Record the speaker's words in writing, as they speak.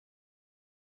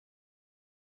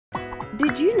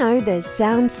Did you know there's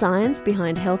sound science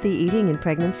behind healthy eating in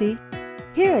pregnancy?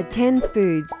 Here are 10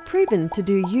 foods proven to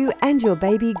do you and your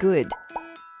baby good.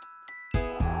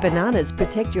 Bananas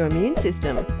protect your immune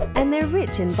system, and they're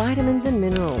rich in vitamins and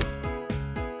minerals.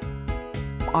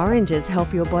 Oranges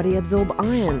help your body absorb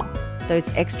iron.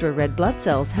 Those extra red blood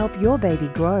cells help your baby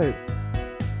grow.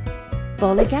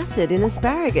 Folic acid in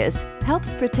asparagus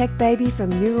helps protect baby from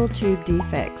neural tube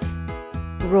defects.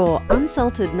 Raw,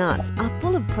 unsalted nuts are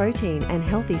full of protein and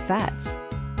healthy fats.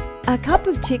 A cup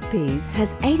of chickpeas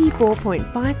has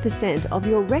 84.5% of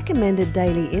your recommended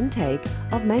daily intake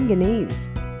of manganese.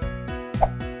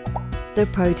 The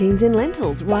proteins in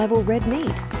lentils rival red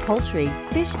meat, poultry,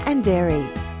 fish and dairy.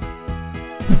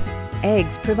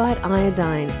 Eggs provide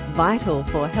iodine, vital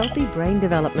for healthy brain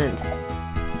development.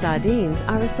 Sardines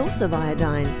are a source of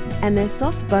iodine, and their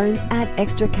soft bones add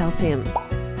extra calcium.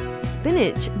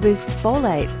 Spinach boosts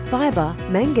folate, fibre,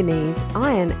 manganese,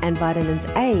 iron and vitamins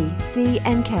A, C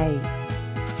and K.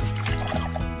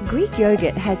 Greek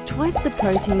yogurt has twice the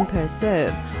protein per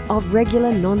serve of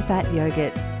regular non-fat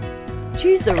yogurt.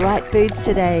 Choose the right foods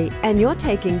today and you're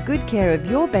taking good care of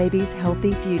your baby's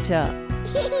healthy future.